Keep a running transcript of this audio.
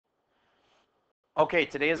Okay,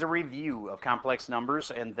 today is a review of complex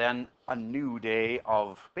numbers and then a new day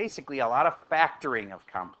of basically a lot of factoring of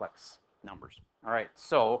complex numbers. All right,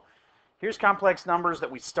 so here's complex numbers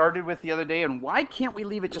that we started with the other day, and why can't we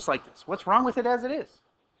leave it just like this? What's wrong with it as it is?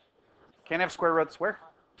 Can't have square roots where?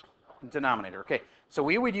 Denominator. Okay, so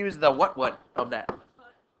we would use the what of that?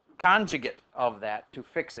 Conjugate of that to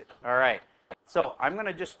fix it. All right, so I'm going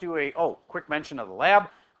to just do a, quick mention of the lab.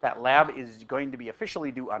 That lab is going to be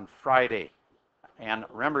officially due on Friday. And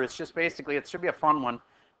remember, it's just basically, it should be a fun one.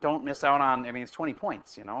 Don't miss out on, I mean, it's 20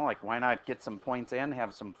 points, you know, like why not get some points and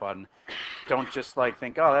have some fun? Don't just like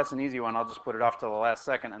think, oh, that's an easy one, I'll just put it off to the last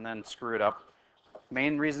second and then screw it up.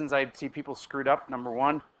 Main reasons I see people screwed up, number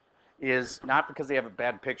one, is not because they have a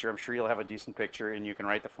bad picture. I'm sure you'll have a decent picture and you can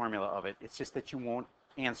write the formula of it. It's just that you won't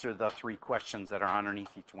answer the 3 questions that are underneath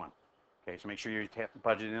each one. Okay, so make sure you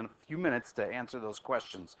budget in a few minutes to answer those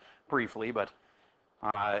questions briefly, but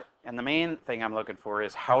and the main thing I'm looking for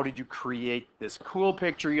is how did you create this cool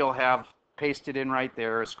picture you'll have pasted in right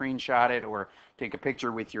there, screenshot it, or take a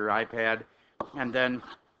picture with your iPad, and then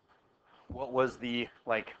what was the,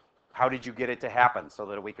 like, how did you get it to happen so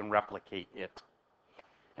that we can replicate it?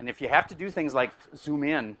 And if you have to do things like zoom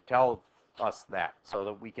in, tell us that so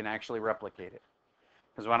that we can actually replicate it.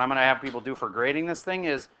 Because what I'm going to have people do for grading this thing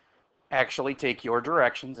is actually take your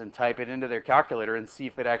directions and type it into their calculator and see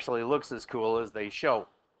if it actually looks as cool as they show.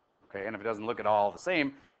 Okay, and if it doesn't look at all the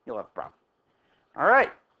same, you'll have a problem. All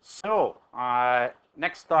right, so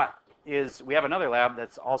next thought is we have another lab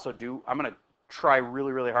that's also due. I'm going to try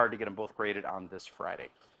really, really hard to get them both graded on this Friday.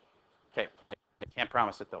 Okay, can't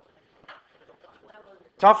promise it though.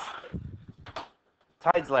 Tough.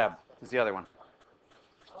 Tides lab is the other one.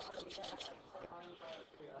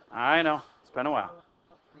 I know, it's been a while.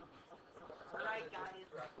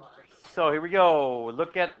 So here we go.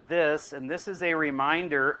 Look at this, and this is a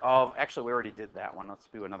reminder of, actually we already did that one. Let's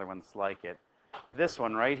do another one that's like it. This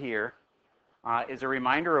one right here is a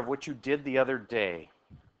reminder of what you did the other day.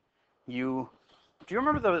 Do you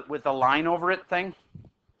remember with the line over it thing?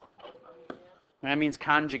 That means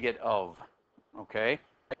conjugate of, okay?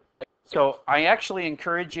 So I actually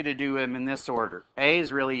encourage you to do them in this order. A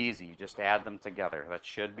is really easy. You just add them together. That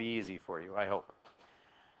should be easy for you, I hope.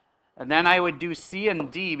 And then I would do C and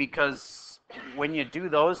D because when you do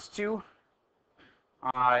those two,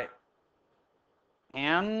 and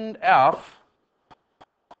F,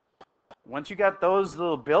 once you got those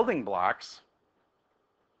little building blocks,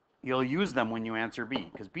 you'll use them when you answer B,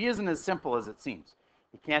 because B isn't as simple as it seems.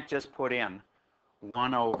 You can't just put in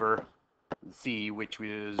 1 over Z, which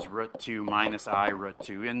is root 2 minus I root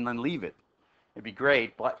 2, and then leave it. It'd be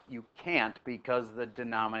great, but you can't because the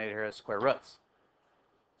denominator has square roots.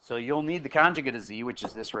 So you'll need the conjugate of Z, which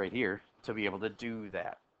is this right here, to be able to do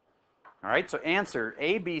that. All right, so answer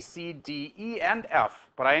A, B, C, D, E, and F.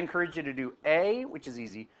 But I encourage you to do A, which is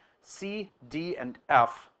easy, C, D, and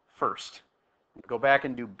F first. Go back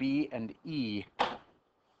and do B and E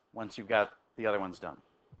once you've got the other ones done.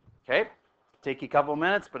 Okay? Take you a couple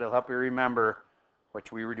minutes, but it'll help you remember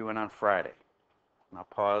what we were doing on Friday. And I'll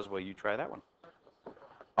pause while you try that one.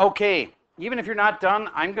 Okay, even if you're not done,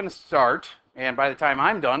 I'm going to start. And by the time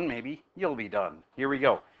I'm done, maybe you'll be done. Here we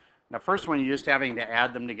go. Now, first one, you're just having to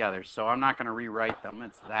add them together. So I'm not going to rewrite them.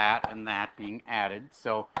 It's that and that being added.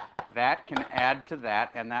 So that can add to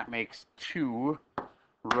that, and that makes 2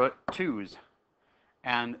 root 2s.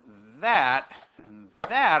 And that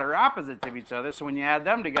are opposites of each other. So when you add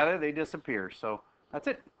them together, they disappear. So that's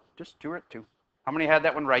it. Just 2 root 2. How many had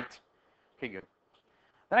that one right? Okay, good.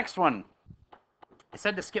 The next one. I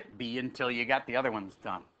said to skip B until you got the other ones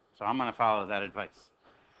done. So I'm going to follow that advice.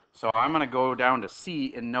 So I'm going to go down to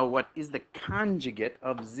C and know what is the conjugate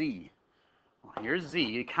of Z. Well, here's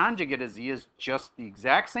Z. The conjugate of Z is just the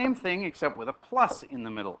exact same thing except with a plus in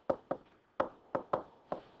the middle.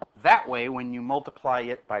 That way, when you multiply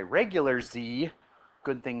it by regular Z,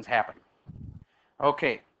 good things happen.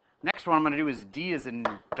 Okay, next one I'm going to do is D as in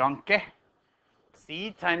donkey.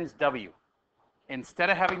 C times W.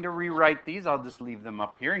 Instead of having to rewrite these, I'll just leave them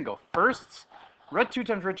up here and go firsts. Root 2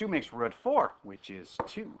 times root 2 makes root 4, which is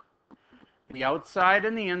 2. The outside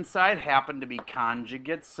and the inside happen to be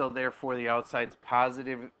conjugates, so therefore the outside's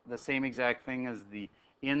positive, the same exact thing as the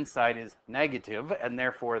inside is negative, and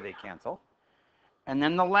therefore they cancel. And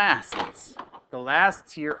then the lasts. The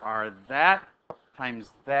lasts here are that times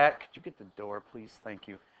that. Could you get the door, please? Thank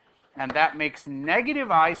you. And that makes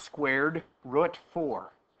negative I squared root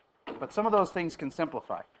 4. But some of those things can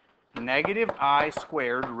simplify. Negative I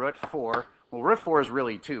squared root 4. Well, root 4 is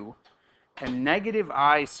really 2. And negative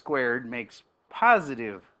I squared makes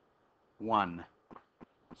positive 1.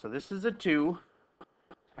 So this is a 2.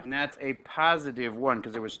 And that's a positive 1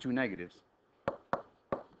 because there was 2 negatives.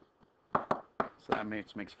 So that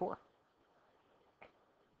makes 4.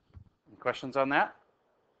 Any questions on that?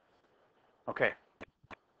 Okay.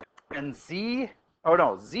 And z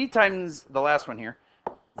times the last one here,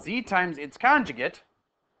 z times its conjugate,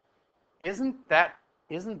 isn't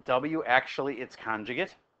w actually its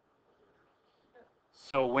conjugate?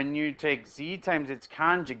 So when you take z times its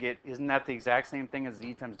conjugate, isn't that the exact same thing as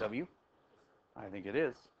z times w? I think it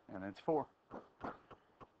is, and it's 4.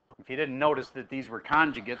 If you didn't notice that these were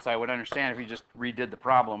conjugates, I would understand if you just redid the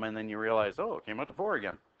problem and then you realize, oh, it came out to 4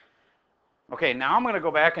 again. Okay, now I'm going to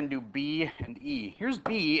go back and do b and e. Here's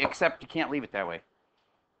b, except you can't leave it that way.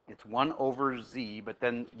 It's 1 over z, but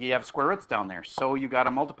then you have square roots down there. So you got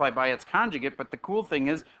to multiply by its conjugate, but the cool thing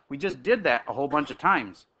is we just did that a whole bunch of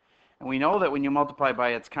times. And we know that when you multiply by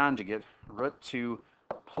its conjugate, root 2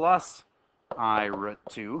 plus I root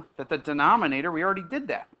 2, that the denominator, we already did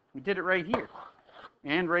that. We did it right here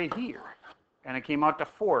and right here. And it came out to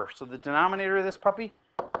 4. So the denominator of this puppy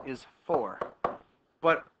is 4.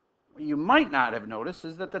 But what you might not have noticed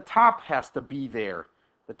is that the top has to be there.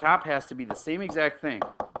 The top has to be the same exact thing.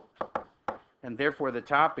 And therefore the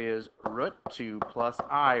top is root 2 plus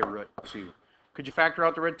I root 2. Could you factor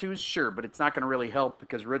out the root 2's? Sure, but it's not going to really help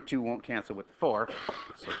because root 2 won't cancel with the 4.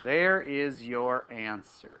 So there is your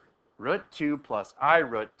answer. Root 2 plus I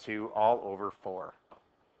root 2 all over 4.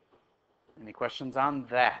 Any questions on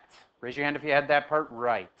that? Raise your hand if you had that part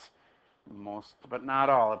right. Most, but not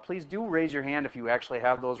all. Please do raise your hand if you actually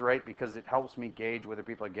have those right, because it helps me gauge whether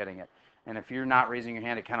people are getting it. And if you're not raising your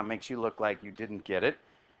hand, it kind of makes you look like you didn't get it.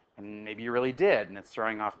 And maybe you really did, and it's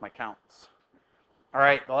throwing off my counts. All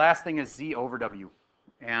right, the last thing is z over w.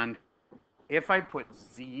 And if I put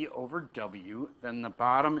z over w, then the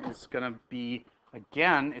bottom is going to be,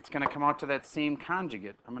 again, it's going to come out to that same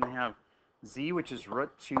conjugate. I'm going to have z, which is root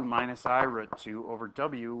 2 minus I root 2, over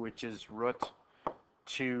w, which is root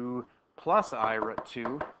 2 plus I root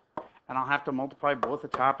 2. And I'll have to multiply both the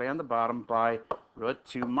top and the bottom by root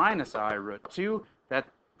 2 minus I root 2. That's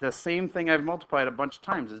the same thing I've multiplied a bunch of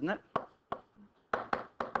times, isn't it?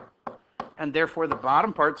 And therefore the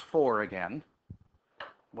bottom part's 4 again.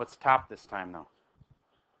 What's top this time, though?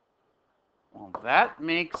 Well, that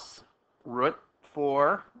makes root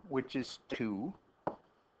 4, which is 2.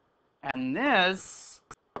 And this,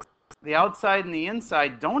 the outside and the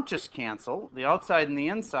inside don't just cancel. The outside and the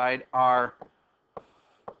inside are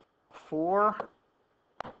 4i.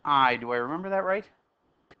 Do I remember that right?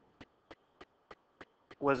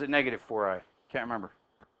 Was it negative 4i? Can't remember.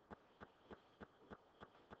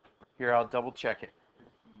 Here, I'll double check it.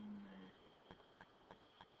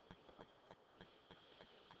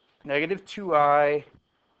 Negative 2i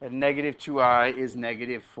and negative 2i is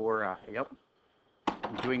negative 4i. Yep.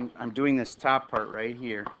 I'm doing this top part right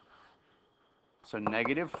here. So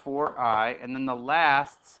negative 4i, and then the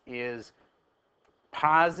last is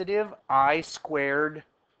positive I squared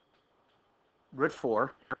root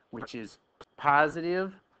 4, which is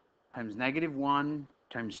positive times negative 1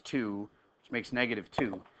 times 2, which makes negative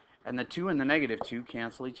 2. And the 2 and the negative 2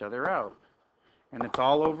 cancel each other out. And it's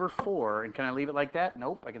all over 4. And can I leave it like that?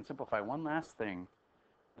 Nope. I can simplify one last thing.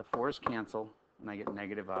 The 4's cancel, and I get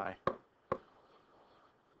negative I.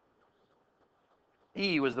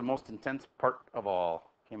 E was the most intense part of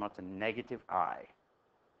all. Came out to negative I.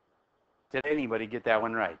 Did anybody get that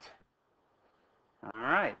one right? All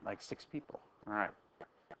right, like 6 people. All right.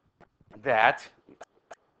 That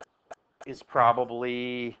is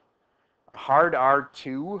probably a hard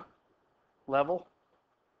R2 level.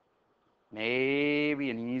 Maybe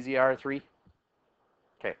an easy R3.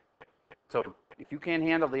 Okay. So if you can't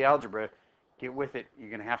handle the algebra, get with it. You're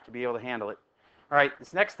going to have to be able to handle it. All right,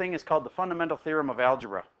 this next thing is called the fundamental theorem of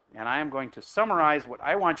algebra. And I am going to summarize what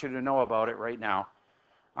I want you to know about it right now.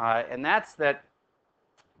 And that's that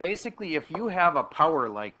basically if you have a power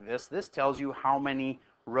like this, this tells you how many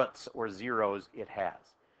roots or zeros it has.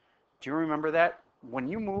 Do you remember that? When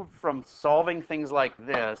you move from solving things like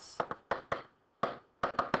this,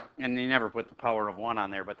 and you never put the power of 1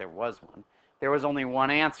 on there, but there was one. There was only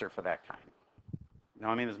one answer for that kind. You know,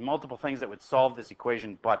 I mean, there's multiple things that would solve this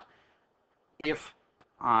equation, but if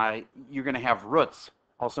you're going to have roots,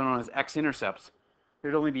 also known as x-intercepts,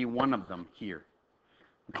 there'd only be one of them here.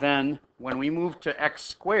 Then, when we move to x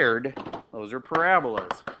squared, those are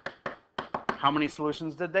parabolas. How many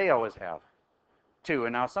solutions did they always have? 2.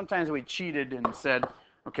 And now sometimes we cheated and said,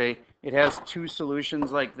 okay, it has 2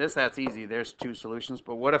 solutions like this. That's easy. There's 2 solutions.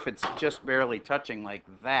 But what if it's just barely touching like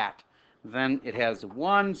that? Then it has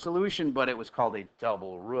 1 solution, but it was called a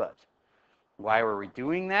double root. Why were we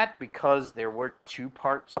doing that? Because there were 2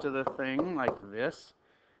 parts to the thing like this.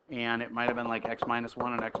 and it might have been like x minus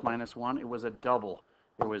 1 and x minus 1. It was a double.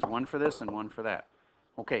 There was one for this and one for that.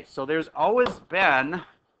 Okay, so there's always been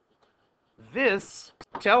this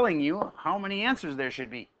telling you how many answers there should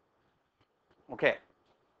be. Okay,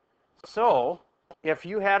 so if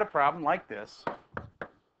you had a problem like this,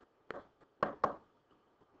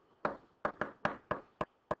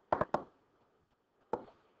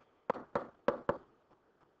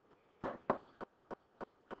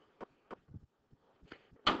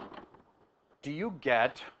 do you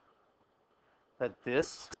get that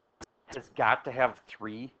this has got to have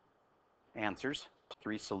 3 answers,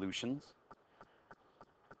 3 solutions?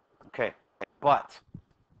 Okay, but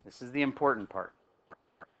this is the important part.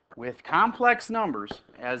 With complex numbers,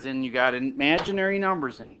 as in you got imaginary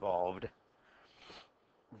numbers involved,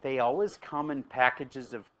 they always come in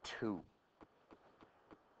packages of 2.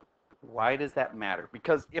 Why does that matter?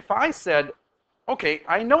 Because if I said, okay,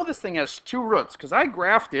 I know this thing has 2 roots because I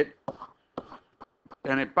graphed it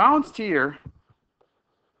and it bounced here.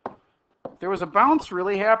 If there was a bounce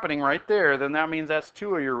really happening right there, then that means that's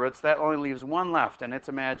 2 of your roots. That only leaves 1 left, and it's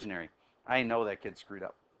imaginary. I know that kid screwed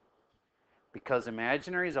up. Because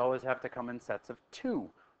imaginaries always have to come in sets of 2.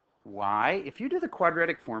 Why? If you do the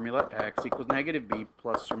quadratic formula, x equals negative b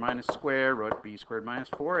plus or minus square root b squared minus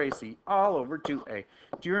 4ac all over 2a.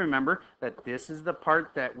 Do you remember that this is the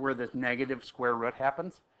part that where the negative square root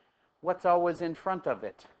happens? What's always in front of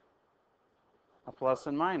it? A plus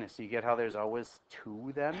and minus. You get how there's always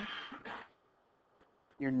 2 then?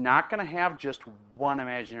 You're not going to have just one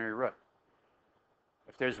imaginary root.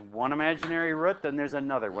 If there's one imaginary root, then there's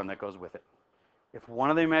another one that goes with it. If one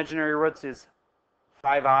of the imaginary roots is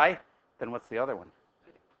 5i, then what's the other one?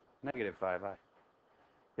 Negative 5i.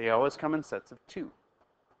 They always come in sets of 2.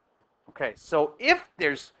 Okay, so if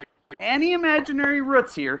there's any imaginary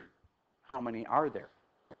roots here, how many are there?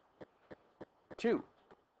 2.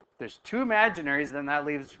 If there's 2 imaginaries, then that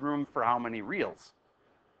leaves room for how many reals?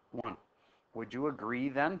 1. Would you agree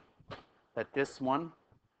then that this one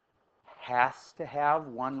has to have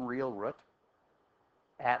 1 real root?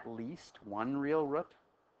 At least 1 real root?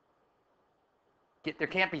 There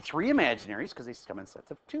can't be 3 imaginaries because they come in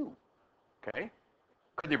sets of 2. Okay?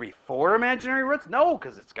 Could there be 4 imaginary roots? No,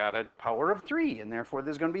 because it's got a power of 3, and therefore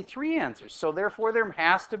there's going to be 3 answers. So therefore there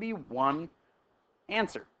has to be 1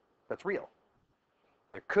 answer that's real.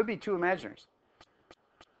 There could be 2 imaginaries.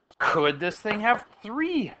 Could this thing have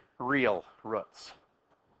 3 real roots?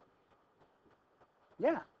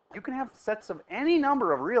 Yeah, you can have sets of any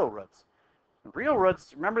number of real roots. Real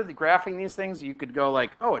roots, remember the graphing these things? You could go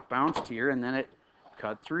like, oh, it bounced here, and then it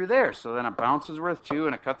cut through there. So then a bounce is worth 2,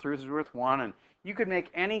 and a cut through is worth 1. And you could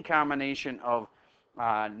make any combination of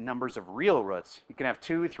numbers of real roots. You can have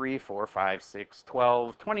 2, 3, 4, 5, 6,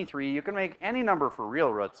 12, 23. You can make any number for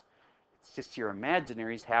real roots. It's just your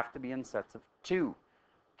imaginaries have to be in sets of 2.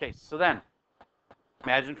 Okay, so then,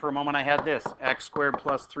 imagine for a moment I had this, x squared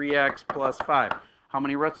plus 3x plus 5. How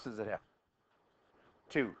many roots does it have?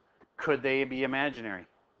 2. Could they be imaginary?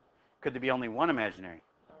 Could there be only 1 imaginary?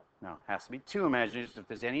 No, it has to be 2 imaginaries. If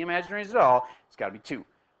there's any imaginaries at all, it's got to be 2.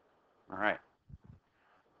 All right.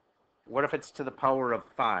 What if it's to the power of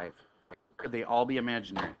 5? Could they all be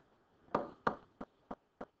imaginary?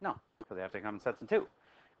 No, because they have to come in sets of 2.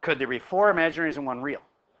 Could there be 4 imaginaries and 1 real?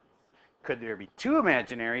 Could there be 2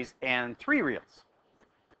 imaginaries and 3 reals?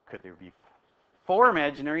 Could there be 4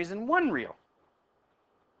 imaginaries and 1 real?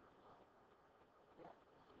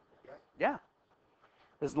 Yeah.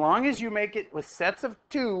 As long as you make it with sets of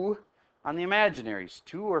 2 on the imaginaries,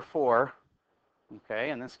 2 or 4,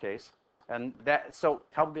 okay, in this case. And that, so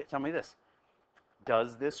tell me this.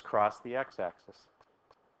 Does this cross the x-axis?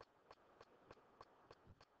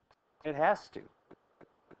 It has to. Does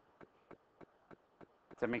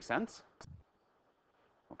that make sense?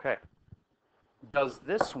 Okay. Does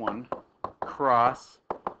this one cross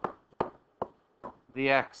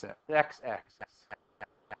the x-axis?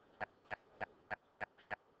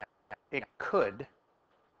 It could,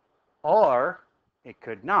 or it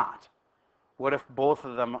could not. What if both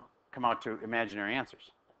of them come out to imaginary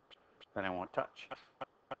answers? Then I won't touch.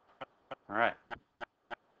 All right.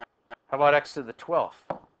 How about x to the 12th?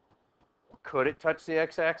 Could it touch the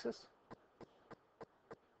x-axis?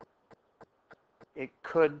 It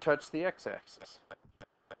could touch the x-axis.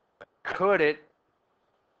 Could it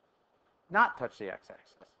not touch the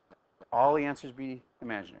x-axis? All the answers be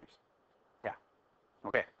imaginaries. Yeah.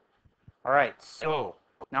 Okay. All right, so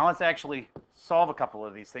now let's actually solve a couple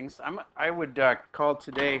of these things. I would call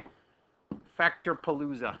today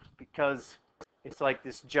Factorpalooza because it's like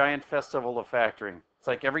this giant festival of factoring. It's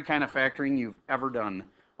like every kind of factoring you've ever done,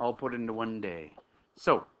 all put into one day.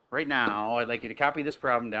 So right now, I'd like you to copy this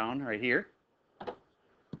problem down right here.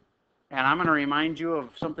 And I'm going to remind you of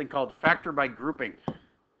something called factor by grouping.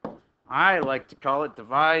 I like to call it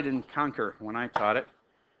divide and conquer when I taught it,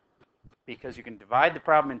 because you can divide the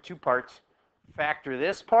problem in two parts. Factor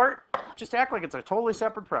this part, just act like it's a totally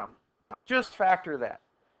separate problem. Just factor that.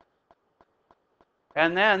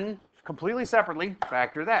 And then, completely separately,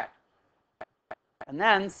 factor that. And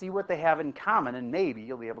then see what they have in common, and maybe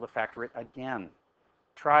you'll be able to factor it again.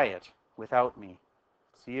 Try it without me.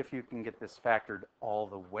 See if you can get this factored all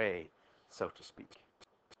the way, so to speak.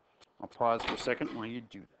 I'll pause for a second while you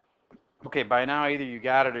do that. Okay, by now either you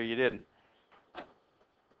got it or you didn't.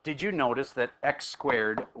 Did you notice that x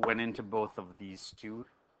squared went into both of these two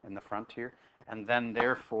in the front here? And then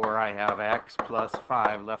therefore I have x plus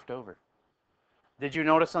 5 left over. Did you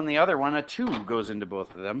notice on the other one a 2 goes into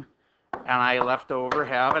both of them? And I left over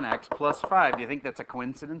have an x plus 5. Do you think that's a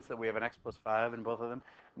coincidence that we have an x plus 5 in both of them?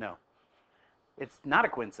 No. It's not a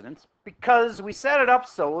coincidence because we set it up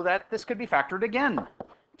so that this could be factored again.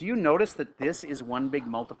 Do you notice that this is one big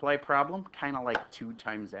multiply problem, kind of like 2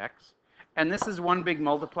 times x? And this is one big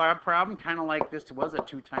multiply problem, kind of like this was a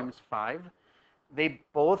 2 times 5. They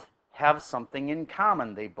both have something in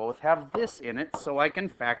common. They both have this in it, so I can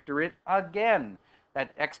factor it again.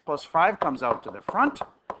 That x plus 5 comes out to the front,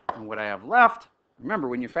 and what I have left, remember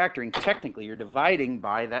when you're factoring, technically you're dividing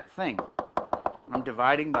by that thing. I'm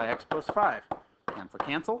dividing by x plus 5. Cancel,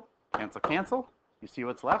 cancel, cancel, cancel. You see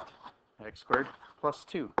what's left? X squared plus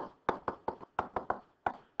 2.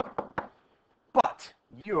 But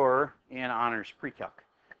you're in honors pre-calc,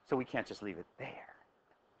 so we can't just leave it there.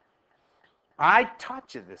 I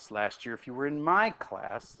taught you this last year if you were in my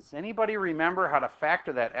class. Does anybody remember how to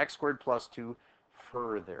factor that x squared plus 2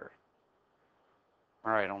 further?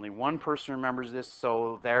 All right, only one person remembers this,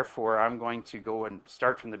 so therefore I'm going to go and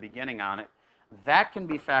start from the beginning on it. That can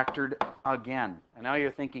be factored again. And now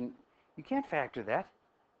you're thinking, you can't factor that.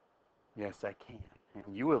 Yes, I can.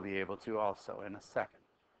 And you will be able to also in a second.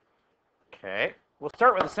 Okay, we'll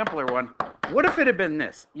start with a simpler one. What if it had been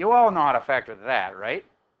this? You all know how to factor that, right?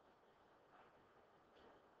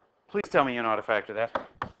 Please tell me you know how to factor that.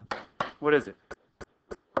 What is it?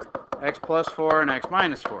 X plus 4 and x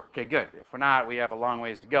minus 4. Okay, good. If we're not, we have a long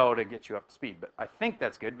ways to go to get you up to speed. But I think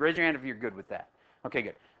that's good. Raise your hand if you're good with that. Okay,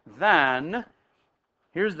 good. Then,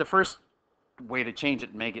 here's the first way to change it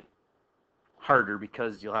and make it harder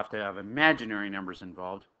because you'll have to have imaginary numbers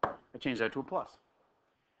involved. I changed that to a plus.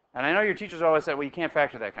 And I know your teachers always said, well, you can't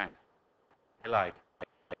factor that kind. I lied.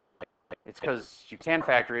 It's because you can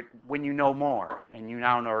factor it when you know more, and you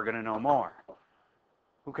now are going to know more.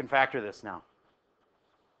 Who can factor this now?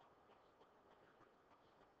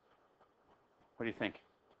 What do you think?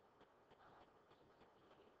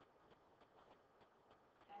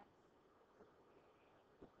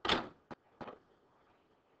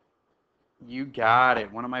 You got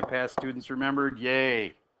it. One of my past students remembered.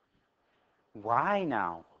 Yay. Why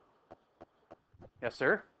now? Yes,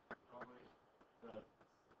 sir?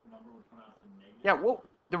 Yeah, well,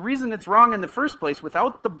 the reason it's wrong in the first place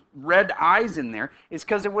without the red eyes in there is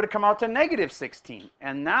because it would have come out to negative 16.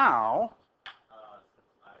 And now,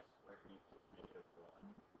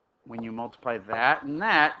 when you multiply that and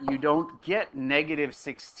that, you don't get negative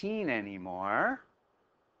 16 anymore.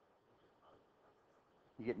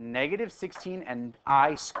 You get negative 16 and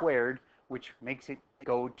I squared, which makes it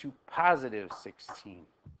go to positive 16.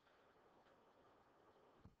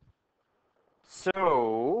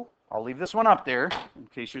 So, I'll leave this one up there in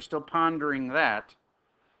case you're still pondering that.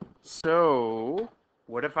 So,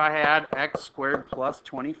 what if I had x squared plus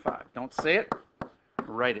 25? Don't say it,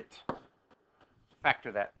 write it.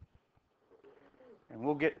 Factor that. And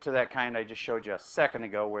we'll get to that kind I just showed you a second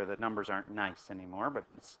ago where the numbers aren't nice anymore, but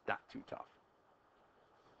it's not too tough.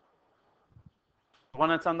 The one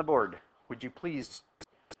that's on the board, would you please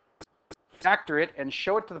factor it and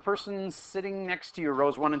show it to the person sitting next to you,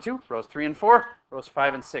 rows 1 and 2, rows 3 and 4, rows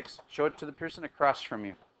 5 and 6. Show it to the person across from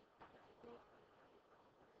you.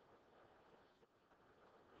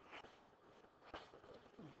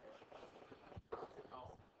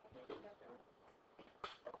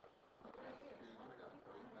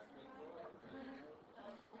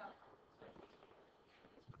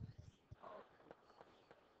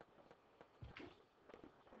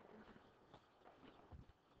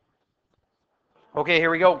 Okay,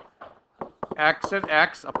 here we go. X and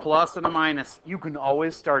X, a plus and a minus. You can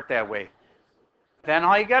always start that way. Then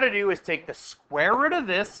all you got to do is take the square root of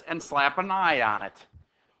this and slap an I on it.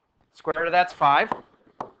 Square root of that's 5.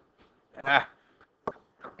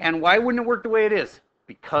 And why wouldn't it work the way it is?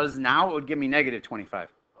 Because now it would give me negative 25.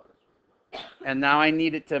 And now I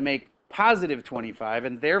need it to make positive 25,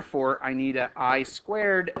 and therefore I need an I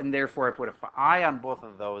squared, and therefore I put an I on both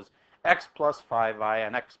of those, x plus 5i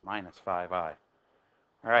and x minus 5i.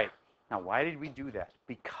 All right, now why did we do that?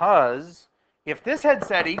 Because if this had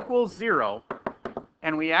said equals 0,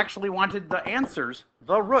 and we actually wanted the answers,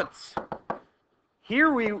 the roots,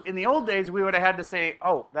 here in the old days, we would have had to say,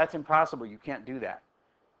 oh, that's impossible, you can't do that.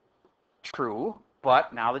 True,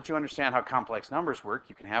 but now that you understand how complex numbers work,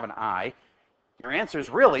 you can have an I. Your answers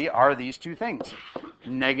really are these two things.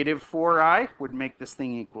 Negative 4i would make this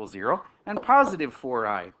thing equal 0, and positive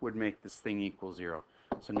 4i would make this thing equal 0.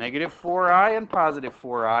 So negative 4i and positive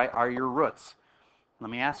 4i are your roots. Let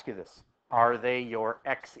me ask you this. Are they your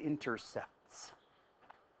x-intercepts?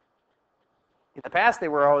 In the past, they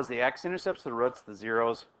were always the x-intercepts, the roots, the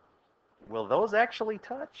zeros. Will those actually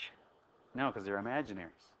touch? No, because they're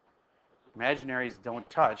imaginaries. Imaginaries don't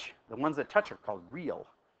touch. The ones that touch are called real.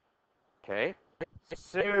 Okay?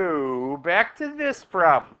 So, back to this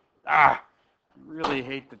problem. I really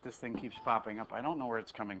hate that this thing keeps popping up. I don't know where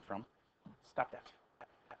it's coming from. Stop that.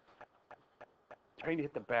 Trying to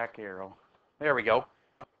hit the back arrow. There we go.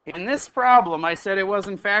 In this problem, I said it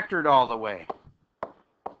wasn't factored all the way.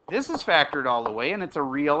 This is factored all the way, and it's a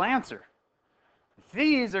real answer.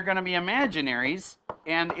 These are going to be imaginaries,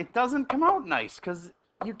 and it doesn't come out nice, because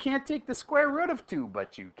you can't take the square root of 2,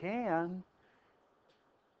 but you can.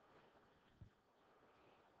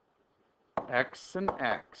 X and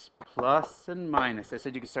x, plus and minus. I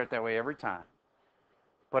said you can start that way every time.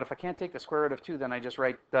 But if I can't take the square root of 2, then I just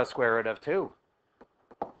write the square root of 2.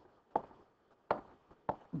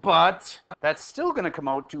 But that's still going to come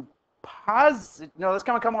out to positive. No, that's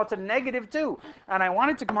going to come out to negative 2. And I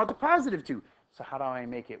want it to come out to positive 2. So how do I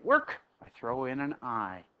make it work? I throw in an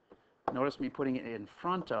I. Notice me putting it in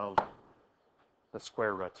front of the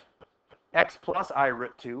square root. X plus I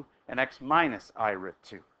root 2 and x minus I root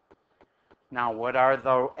 2. Now, what are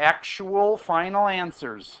the actual final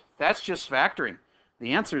answers? That's just factoring.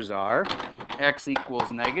 The answers are x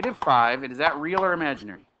equals negative 5. Is that real or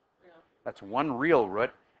imaginary? Real. That's one real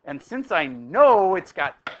root. And since I know it's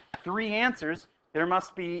got 3 answers, there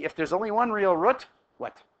must be, if there's only one real root,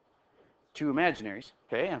 what? 2 imaginaries.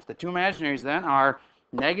 Okay, and if the 2 imaginaries then are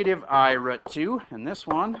negative I root 2, and this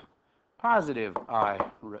one, positive I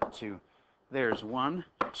root 2. There's 1,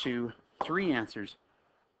 2, 3 answers.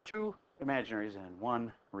 2 imaginaries and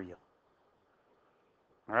 1 real.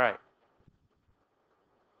 All right.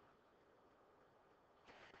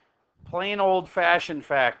 Plain old-fashioned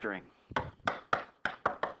factoring.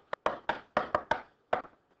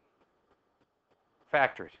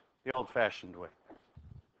 Factor it the old-fashioned way.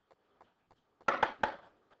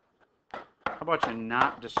 How about you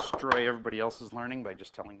not destroy everybody else's learning by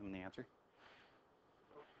just telling them the answer?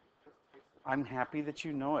 I'm happy that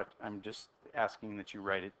you know it. I'm just asking that you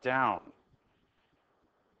write it down.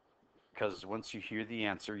 Because once you hear the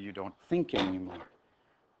answer, you don't think anymore.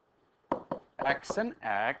 X and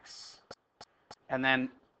x. And then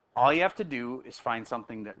all you have to do is find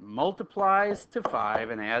something that multiplies to 5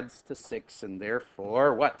 and adds to 6. And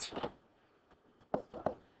therefore, what?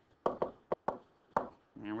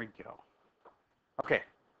 There we go. Okay.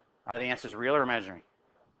 Are the answers real or imaginary?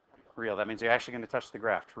 Real. That means you're actually going to touch the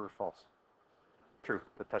graph. True or false? True.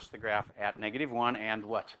 To touch the graph at negative 1 and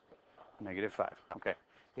what? Negative 5. Okay.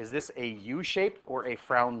 Is this a U shape or a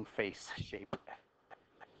frown face shape?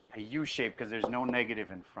 A U shape because there's no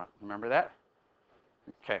negative in front. Remember that?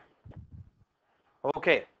 Okay.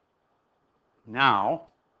 Okay. Now,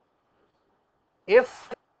 if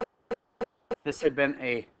this had been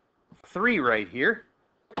a 3 right here,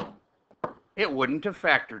 it wouldn't have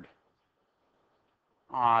factored.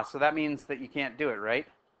 So that means that you can't do it, right?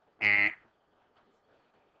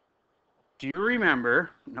 Do you remember?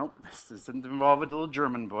 Nope, this doesn't involve a little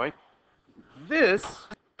German boy. This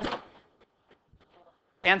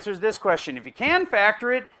answers this question. If you can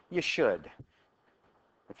factor it, you should.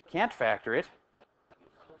 If you can't factor it,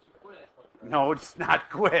 no, it's not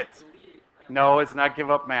quit. No, it's not give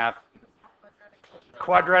up math.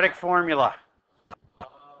 Quadratic formula.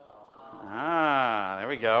 There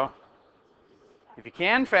we go. If you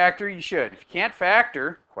can factor, you should. If you can't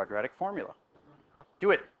factor, quadratic formula. Do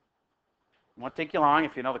it. It won't take you long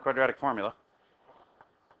if you know the quadratic formula.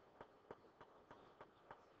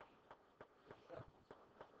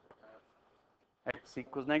 X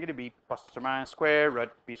equals negative b plus or minus square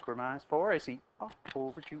root b squared minus 4ac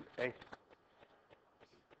over 2a.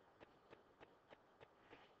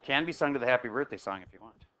 Can be sung to the happy birthday song if you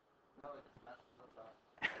want.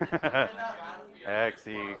 X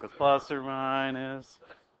equals plus or minus.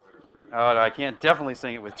 Oh, no, I can't definitely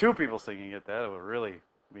sing it with 2 people singing it. That would really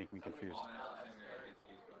make me confused.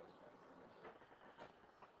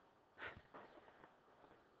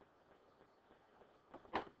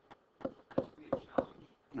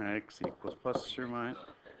 x equals plus or minus.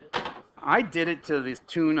 I did it to the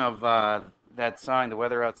tune of that sign, the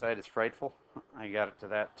weather outside is frightful. I got it to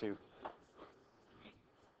that too.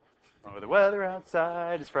 Oh, the weather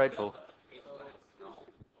outside is frightful.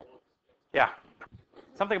 Yeah.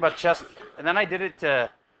 Something about and then I did it to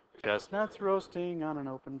chestnuts roasting on an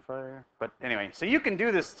open fire. But anyway, so you can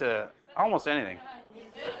do this to almost anything.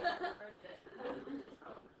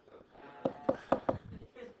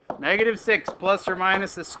 -6 plus or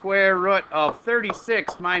minus the square root of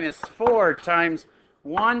 36 minus 4 times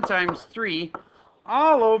 1 times 3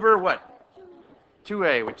 all over what?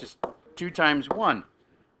 2a, which is 2 times 1.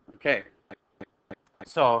 Okay.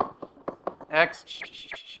 So x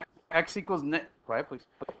equals, quiet please,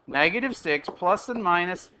 -6 plus and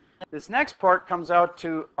minus. This next part comes out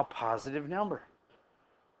to a positive number.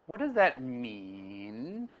 What does that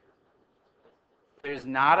mean? There's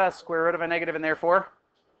not a square root of a negative and therefore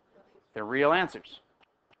they're real answers.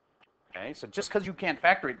 Okay, so just because you can't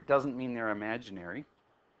factor it doesn't mean they're imaginary.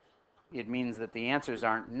 It means that the answers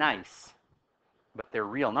aren't nice, but they're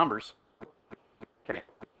real numbers. Okay.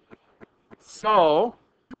 So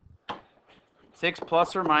 6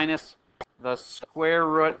 plus or minus the square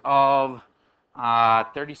root of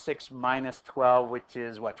 36 minus 12, which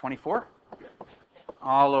is what, 24?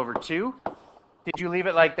 All over 2. Did you leave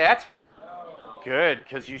it like that? No. Good,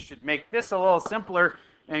 because you should make this a little simpler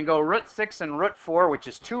and go root 6 and root 4, which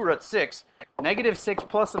is 2 root 6. -6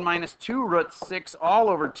 plus and minus 2 root 6 all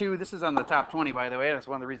over 2. This is on the top 20, by the way. That's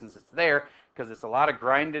one of the reasons it's there, because it's a lot of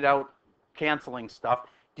grinded out canceling stuff.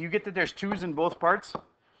 Do you get that there's 2's in both parts?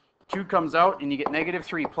 2 comes out, and you get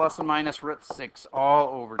 -3 plus and minus root 6 all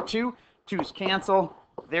over 2. 2's cancel.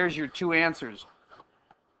 There's your 2 answers.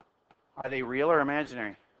 Are they real or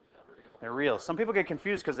imaginary? They're real. Some people get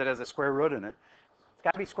confused because it has a square root in it. It's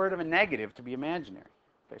got to be square root of a negative to be imaginary.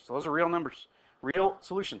 Okay, so those are real numbers, real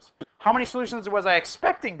solutions. How many solutions was I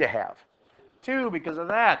expecting to have? 2 because of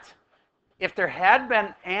that. If there had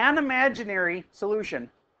been an imaginary solution,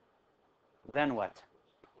 then what?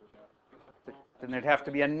 Then there'd have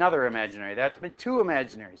to be another imaginary. There'd have to be 2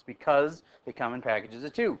 imaginaries because they come in packages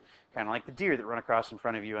of 2, kind of like the deer that run across in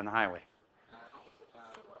front of you on the highway.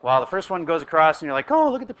 Well, the first one goes across and you're like, oh,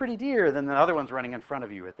 look at the pretty deer. Then the other one's running in front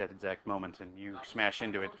of you at that exact moment and you smash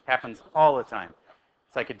into it. It happens all the time.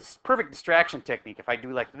 It's like a perfect distraction technique. If I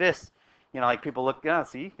do like this, you know, like people look, oh,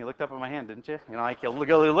 see, you looked up at my hand, didn't you? You know, like you'll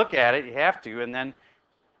go look at it, you have to, and then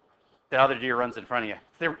the other deer runs in front of you.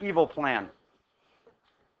 It's their evil plan.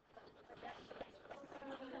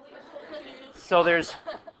 So there's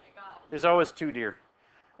always 2 deer.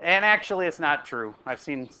 And actually, it's not true. I've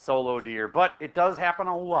seen solo deer, but it does happen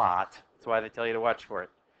a lot. That's why they tell you to watch for it.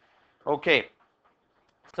 Okay,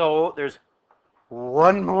 so there's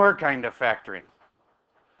one more kind of factoring.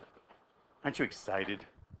 Aren't you excited?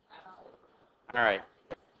 All right,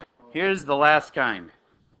 here's the last kind.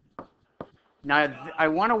 Now, I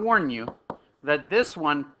want to warn you that this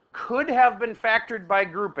one could have been factored by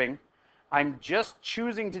grouping. I'm just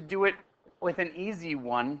choosing to do it with an easy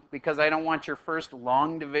one because I don't want your first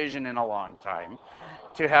long division in a long time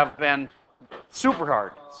to have been super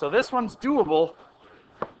hard. So this one's doable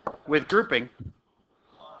with grouping.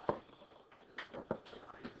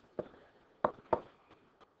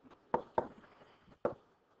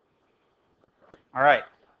 All right.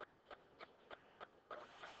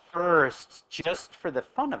 First, just for the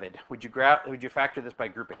fun of it, would you factor this by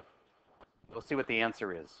grouping? We'll see what the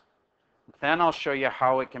answer is. Then I'll show you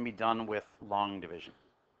how it can be done with long division.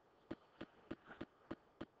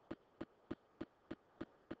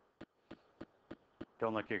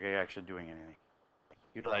 Don't look like you're actually doing anything.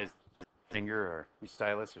 Utilize finger or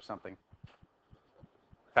stylus or something.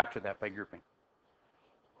 Factor that by grouping.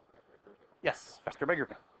 Yes, factor by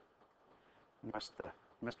grouping. You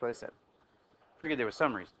missed what I said. Figured there was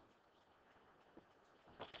some reason.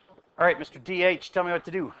 All right, Mr. DH, tell me what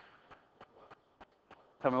to do.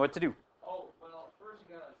 Tell me what to do. Oh, well, first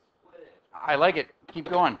you gotta split it. I like it. Keep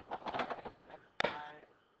going. I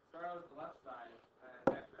started with the left side.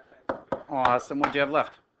 Awesome. What'd you have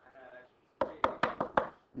left? I had actually 3.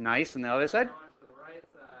 Nice. And the other side? On to the right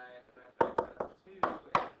side, and I factored 2,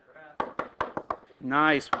 and the rest.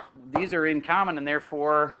 Nice. These are in common, and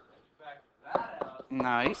therefore. Factor that out.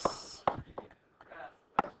 Nice.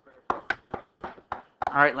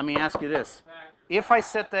 All right. Let me ask you this: if I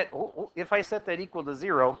set that equal to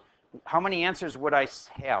 0, how many answers would I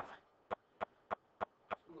have?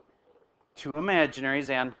 2 imaginaries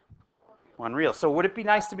and 1 real. So would it be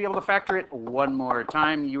nice to be able to factor it one more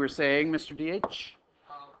time? You were saying, Mr. DH?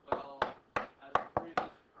 Well, as the previous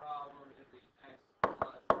problem, it'd be x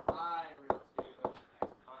plus I root 2 x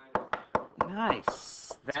minus.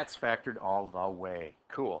 Nice. That's factored all the way.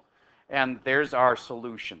 Cool. And there's our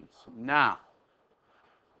solutions. Now,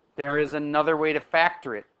 there is another way to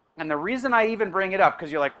factor it. And the reason I even bring it up,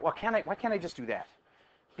 because you're like, well, why can't I just do that?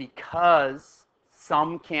 Because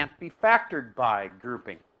some can't be factored by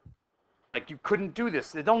grouping. Like you couldn't do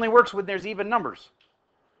this. It only works when there's even numbers.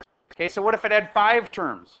 Okay, so what if it had 5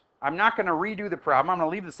 terms? I'm not going to redo the problem. I'm going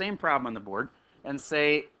to leave the same problem on the board and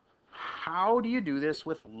say, how do you do this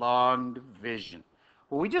with long division?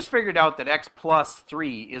 Well, we just figured out that x plus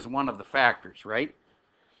 3 is one of the factors, right?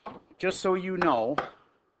 Just so you know,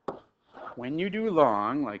 when you do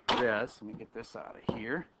long, like this, let me get this out of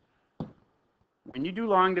here. When you do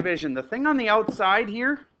long division, the thing on the outside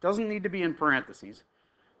here doesn't need to be in parentheses.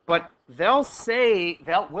 But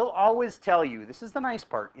we'll always tell you, this is the nice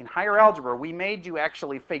part, in higher algebra, we made you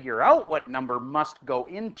actually figure out what number must go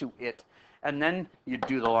into it, and then you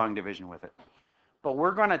do the long division with it. But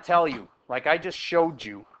we're going to tell you, like I just showed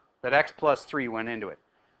you, that x plus 3 went into it.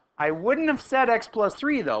 I wouldn't have said x plus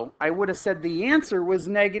 3, though. I would have said the answer was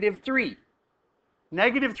negative 3.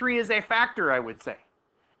 Negative 3 is a factor, I would say.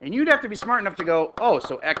 And you'd have to be smart enough to go, oh,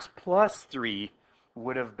 so x plus 3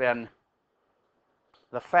 would have been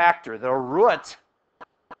the factor. The root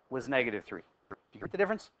was negative 3. Do you get the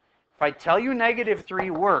difference? If I tell you negative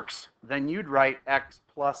 3 works, then you'd write x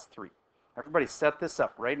plus 3. Everybody set this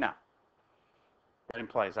up right now. That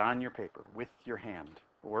implies on your paper, with your hand,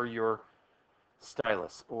 or your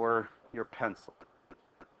stylus, or your pencil.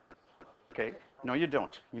 Okay? No, you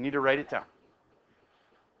don't. You need to write it down.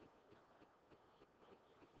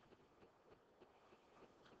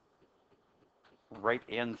 Write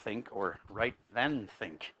and think, or write then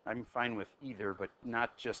think. I'm fine with either, but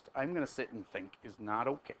not just I'm going to sit and think is not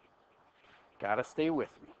okay. Gotta stay with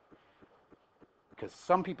me. Because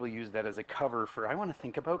some people use that as a cover for I want to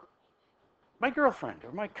think about my girlfriend,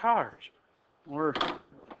 or my cars, or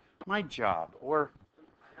my job, or...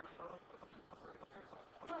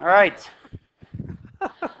 All right.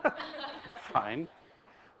 Fine.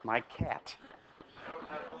 My cat.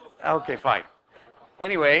 Okay, fine.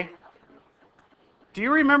 Anyway... Do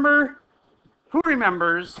you remember, who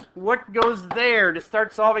remembers what goes there to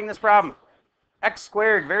start solving this problem? X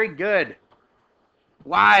squared, very good.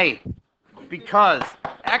 Why? Because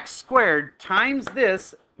x squared times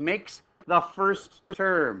this makes the first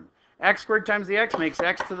term. X squared times the x makes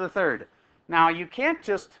x to the third. Now, you can't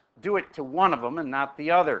just do it to one of them and not the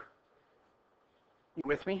other. You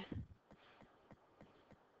with me?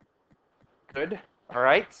 Good. All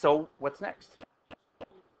right, so what's next?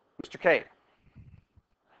 Mr. K.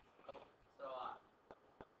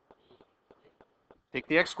 Take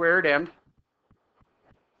the x squared and...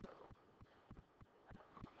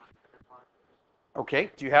 Okay,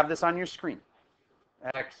 do you have this on your screen?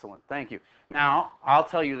 Excellent, thank you. Now, I'll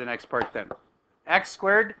tell you the next part then. X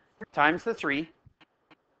squared times the 3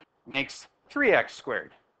 makes 3x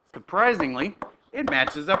squared. Surprisingly, it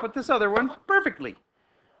matches up with this other one perfectly.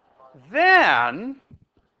 Then,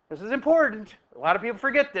 this is important. A lot of people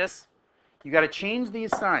forget this. You got to change these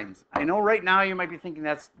signs. I know right now you might be thinking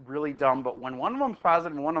that's really dumb, but when one of them's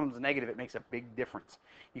positive and one of them's negative, it makes a big difference.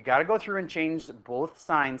 You got to go through and change both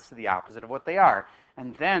signs to the opposite of what they are,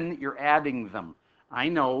 and then you're adding them. I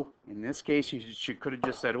know, in this case, you could have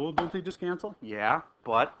just said, oh, don't they just cancel? Yeah,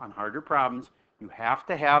 but on harder problems, you have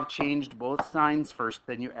to have changed both signs first,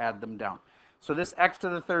 then you add them down. So this x to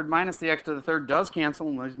the third minus the x to the third does cancel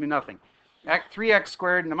and leaves me nothing. 3x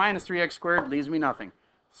squared and the minus 3x squared leaves me nothing.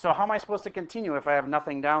 So how am I supposed to continue if I have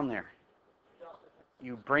nothing down there?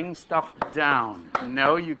 You bring stuff down.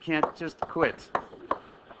 No, you can't just quit.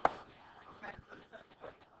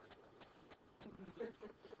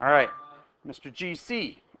 All right, Mr.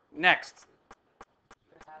 GC, next.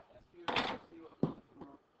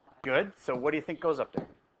 Good. So what do you think goes up there?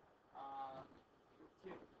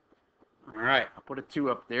 All right, I'll put a 2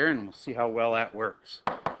 up there, and we'll see how well that works.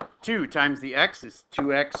 2 times the x is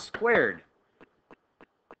 2x squared.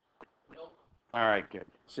 All right, good.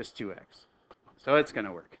 It's just 2x. So it's going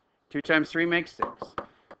to work. 2 times 3 makes 6.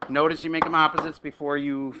 Notice you make them opposites before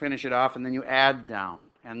you finish it off, and then you add down.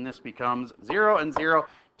 And this becomes 0 and 0.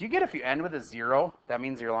 Do you get if you end with a 0, that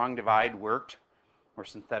means your long divide worked, or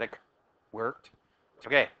synthetic worked?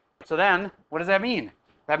 Okay. So then, what does that mean?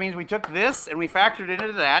 That means we took this, and we factored it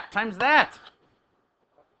into that times that.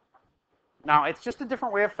 Now, it's just a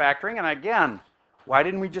different way of factoring, and again, why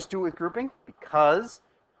didn't we just do it with grouping? Because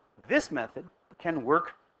this method can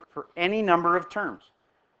work for any number of terms.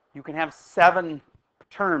 You can have 7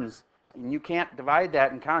 terms, and you can't divide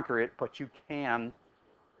that and conquer it, but you can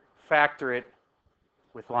factor it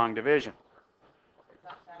with long division.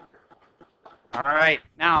 All All right,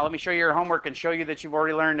 now let me show you your homework and show you that you've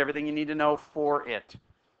already learned everything you need to know for it.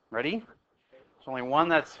 Ready? There's only one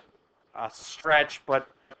that's a stretch, but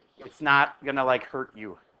it's not gonna like hurt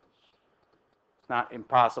you. It's not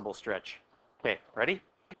impossible stretch. Okay, ready?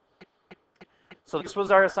 So this was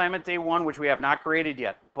our assignment day 1, which we have not graded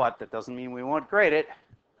yet, but that doesn't mean we won't grade it.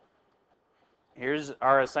 Here's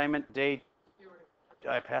our assignment day.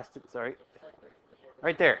 I passed it, sorry.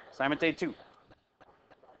 Right there, assignment day 2.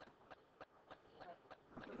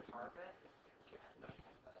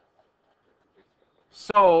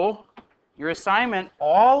 So your assignment,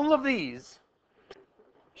 all of these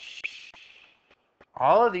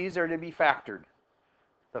are to be factored.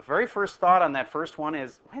 The very first thought on that first one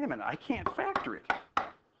is, wait a minute, I can't factor it.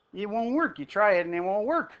 It won't work. You try it and it won't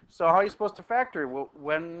work. So how are you supposed to factor it? Well,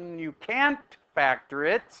 when you can't factor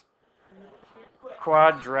it,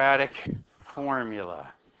 quadratic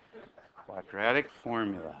formula. Quadratic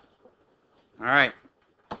formula. All right.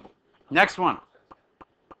 Next one.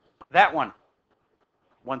 That one.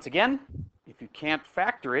 Once again, if you can't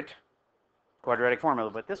factor it, quadratic formula,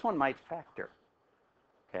 but this one might factor.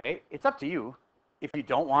 Okay, it's up to you. If you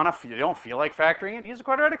don't want to, you don't feel like factoring it, use a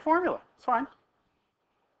quadratic formula. It's fine.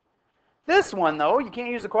 This one, though, you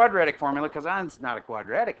can't use a quadratic formula because it's not a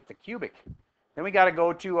quadratic, it's a cubic. Then we got to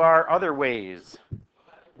go to our other ways.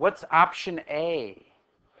 What's option A?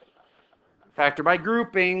 Factor by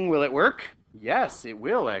grouping. Will it work? Yes, it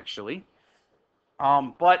will actually.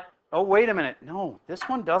 But, oh, wait a minute. No, this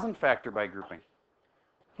one doesn't factor by grouping.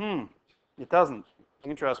 It doesn't. You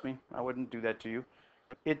can trust me. I wouldn't do that to you.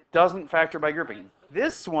 It doesn't factor by grouping.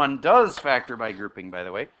 This one does factor by grouping, by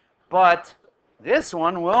the way, but this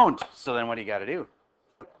one won't. So then what do you got to do?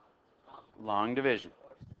 Long division.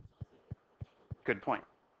 Good point.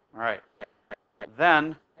 All right.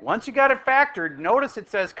 Then, once you got it factored, notice it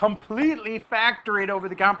says completely factor it over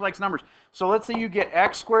the complex numbers. So let's say you get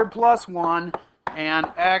x squared plus 1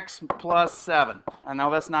 and x plus 7. I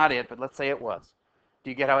know that's not it, but let's say it was. Do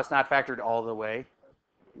you get how it's not factored all the way?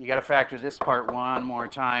 You got to factor this part one more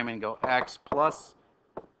time and go x plus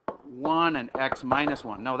 1 and x minus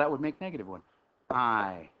 1. No, that would make negative 1.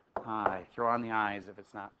 I. Throw on the i's if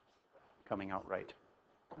it's not coming out right.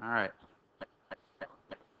 All right.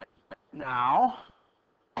 Now,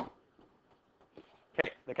 okay,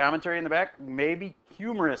 the commentary in the back may be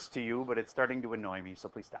humorous to you, but it's starting to annoy me, so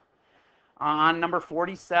please stop. On number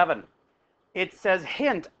 47, it says,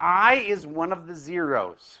 hint, I is one of the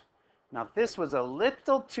zeros. Now, this was a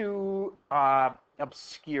little too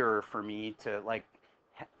obscure for me to, like,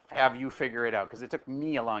 have you figure it out, because it took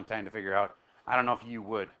me a long time to figure out. I don't know if you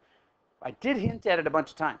would. I did hint at it a bunch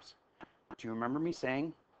of times. Do you remember me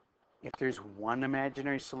saying, if there's one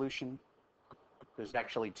imaginary solution, there's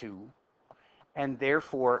actually two? And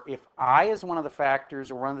therefore, if I is one of the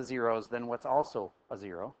factors or one of the zeros, then what's also a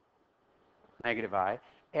zero? Negative I.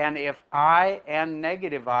 And if I and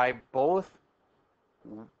negative I both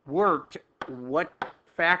worked, what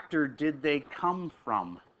factor did they come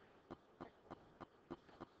from?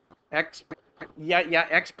 X,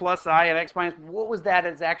 x plus I and x minus, what was that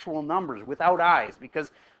as actual numbers without i's? Because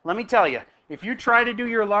let me tell you, if you try to do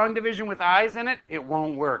your long division with i's in it, it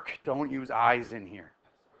won't work. Don't use i's in here.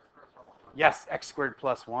 Yes, x squared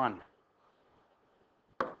plus 1.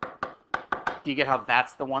 Do you get how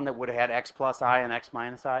that's the one that would have had x plus I and x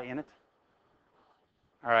minus I in it?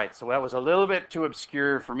 All right, so that was a little bit too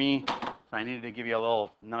obscure for me, so I needed to give you a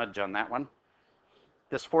little nudge on that one.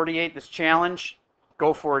 This 48, this challenge,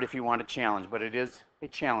 go for it if you want a challenge, but it is a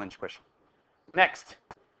challenge question. Next,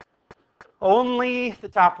 only the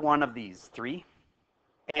top one of these three.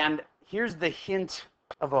 And here's the hint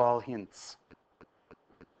of all hints.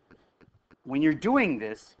 When you're doing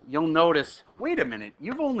this, you'll notice, wait a minute,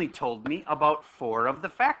 you've only told me about 4 of the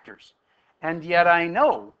factors. And yet I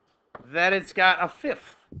know that it's got a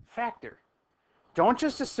 5th factor. Don't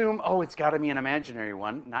just assume, oh, it's got to be an imaginary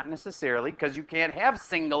one. Not necessarily, because you can't have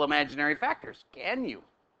single imaginary factors, can you?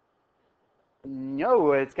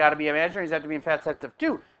 No, it's got to be imaginary. It's got to be in fat sets of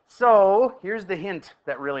 2. So here's the hint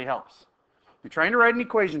that really helps. You're trying to write an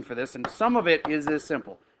equation for this, and some of it is as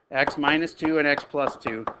simple. X minus 2 and x plus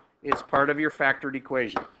 2 is part of your factored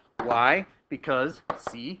equation. Why? Because,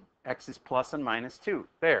 see, x is plus and minus 2.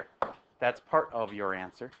 There. That's part of your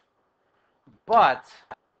answer. But,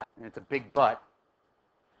 and it's a big but,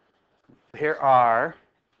 there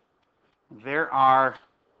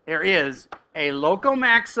is a local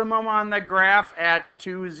maximum on the graph at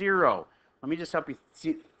 2, 0. Let me just help you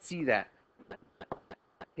see that.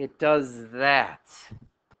 It does that.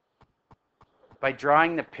 By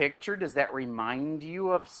drawing the picture, does that remind you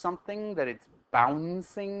of something, that it's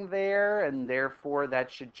bouncing there, and therefore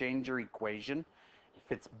that should change your equation.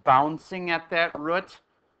 If it's bouncing at that root,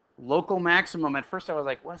 local maximum, at first I was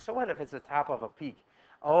like, well, so what if it's the top of a peak?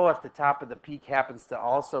 Oh, if the top of the peak happens to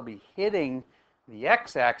also be hitting the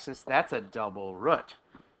x-axis, that's a double root.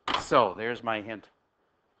 So there's my hint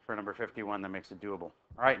for number 51 that makes it doable.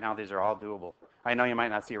 All right, now these are all doable. I know you might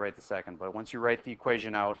not see it right this second, but once you write the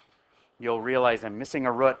equation out, you'll realize I'm missing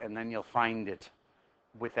a root, and then you'll find it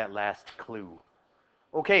with that last clue.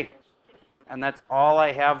 Okay, and that's all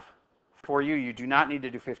I have for you. You do not need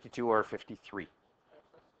to do 52 or 53.